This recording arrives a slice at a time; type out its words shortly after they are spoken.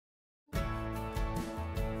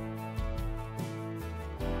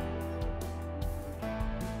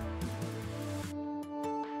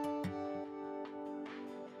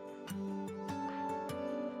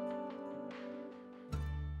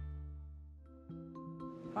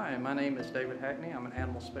Hi, my name is David Hackney. I'm an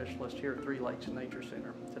animal specialist here at Three Lakes Nature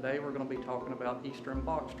Center. Today we're going to be talking about eastern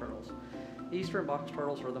box turtles. Eastern box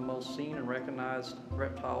turtles are the most seen and recognized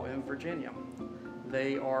reptile in Virginia.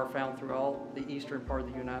 They are found throughout the eastern part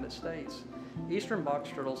of the United States. Eastern box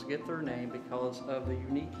turtles get their name because of the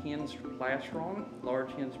unique hinge plastron,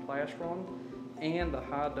 large hinge plastron, and the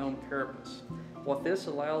high dome carapace. What this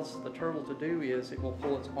allows the turtle to do is it will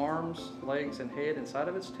pull its arms, legs, and head inside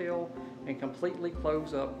of its tail and completely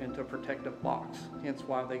close up into a protective box, hence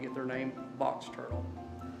why they get their name box turtle.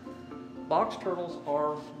 Box turtles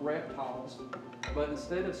are reptiles, but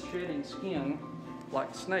instead of shedding skin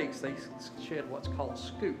like snakes, they shed what's called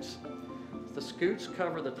scutes. The scutes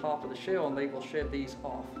cover the top of the shell and they will shed these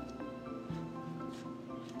off.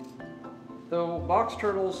 Though box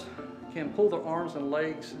turtles can pull their arms and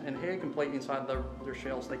legs and head completely inside their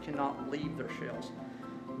shells, they cannot leave their shells.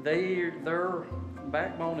 Their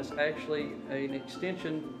backbone is actually an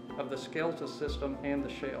extension of the skeletal system and the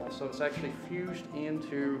shell. So it's actually fused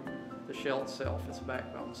into the shell itself, its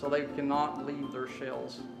backbone. So they cannot leave their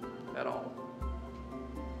shells at all.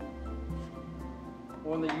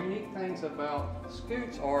 One of the unique things about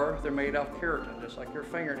scutes are they're made out of keratin, just like your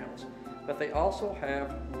fingernails, but they also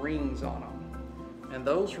have rings on them. And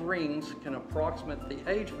those rings can approximate the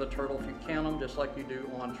age of the turtle if you count them just like you do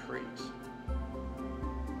on trees.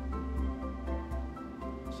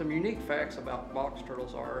 Some unique facts about box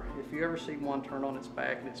turtles are, if you ever see one turn on its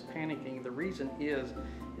back and it's panicking, the reason is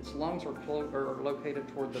its lungs are located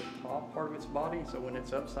toward the top part of its body, so when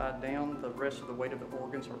it's upside down, the rest of the weight of the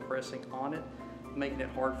organs are pressing on it, making it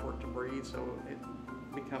hard for it to breathe, so it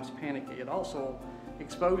becomes panicky. It also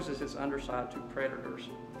exposes its underside to predators.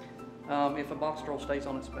 If a box turtle stays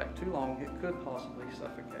on its back too long, it could possibly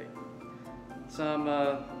suffocate. Some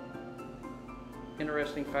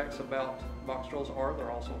interesting facts about box turtles are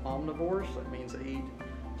they're also omnivores. That means they eat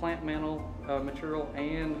plant material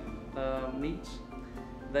and meats.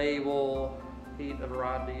 They will eat a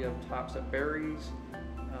variety of types of berries,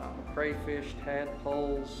 crayfish,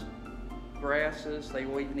 tadpoles, grasses. They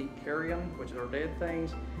will even eat carrion, which are dead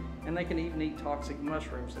things, and they can even eat toxic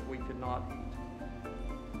mushrooms that we could not eat.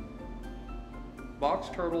 Box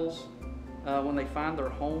turtles, when they find their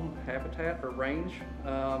home habitat or range,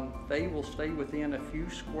 they will stay within a few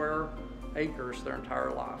square acres their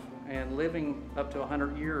entire life. And living up to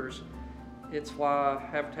 100 years, it's why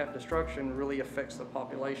habitat destruction really affects the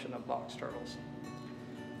population of box turtles.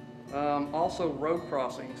 Also, road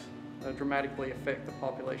crossings dramatically affect the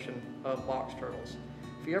population of box turtles.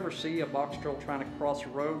 If you ever see a box turtle trying to cross a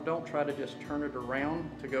road, don't try to just turn it around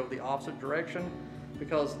to go the opposite direction,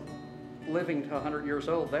 because living to 100 years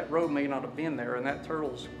old, that road may not have been there and that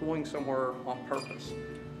turtle's going somewhere on purpose.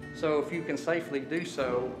 So if you can safely do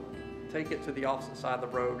so, take it to the opposite side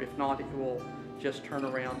of the road. If not, it will just turn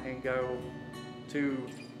around and go to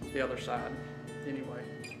the other side anyway.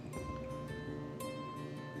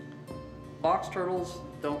 Box turtles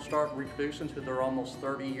don't start reproducing until they're almost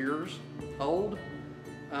 30 years old.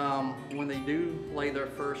 When they do lay their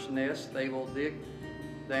first nest, they will dig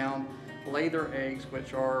down, lay their eggs,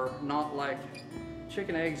 which are not like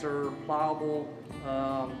chicken eggs are pliable,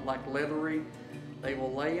 like leathery. They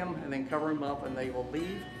will lay them and then cover them up and they will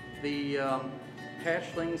leave. The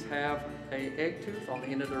hatchlings have an egg tooth on the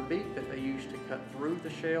end of their beak that they use to cut through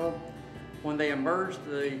the shell. When they emerge,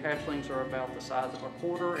 the hatchlings are about the size of a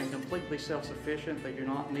quarter and completely self-sufficient. They do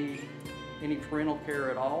not need any parental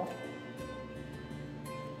care at all.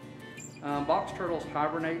 Box turtles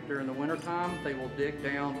hibernate during the winter time. They will dig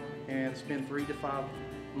down and spend 3 to 5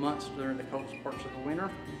 months during the coldest parts of the winter.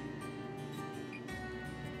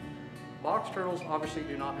 Box turtles obviously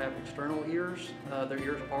do not have external ears. Their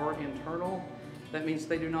ears are internal. That means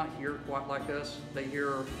they do not hear quite like us. They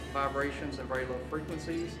hear vibrations at very low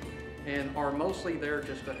frequencies and are mostly there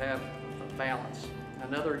just to have a balance.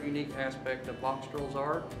 Another unique aspect of box turtles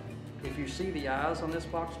are, if you see the eyes on this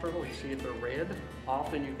box turtle, you see they're red.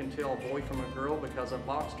 Often you can tell a boy from a girl because a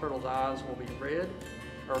box turtle's eyes will be red,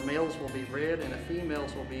 or males will be red, and a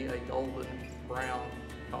female's will be a golden brown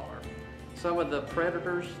color. Some of the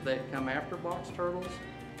predators that come after box turtles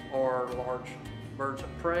are large birds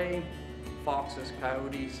of prey, foxes,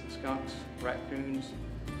 coyotes, skunks, raccoons,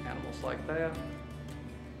 animals like that.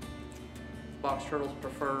 Box turtles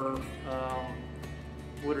prefer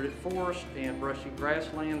wooded forest and brushy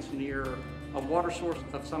grasslands near a water source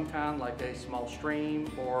of some kind, like a small stream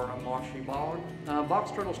or a marshy bog.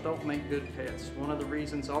 Box turtles don't make good pets. One of the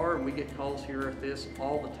reasons are, and we get calls here at this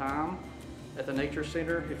all the time at the Nature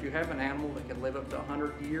Center, if you have an animal that can live up to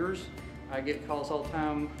 100 years, I get calls all the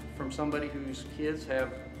time from somebody whose kids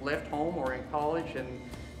have left home or in college and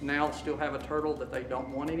now still have a turtle that they don't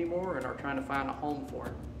want anymore and are trying to find a home for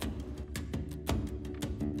it.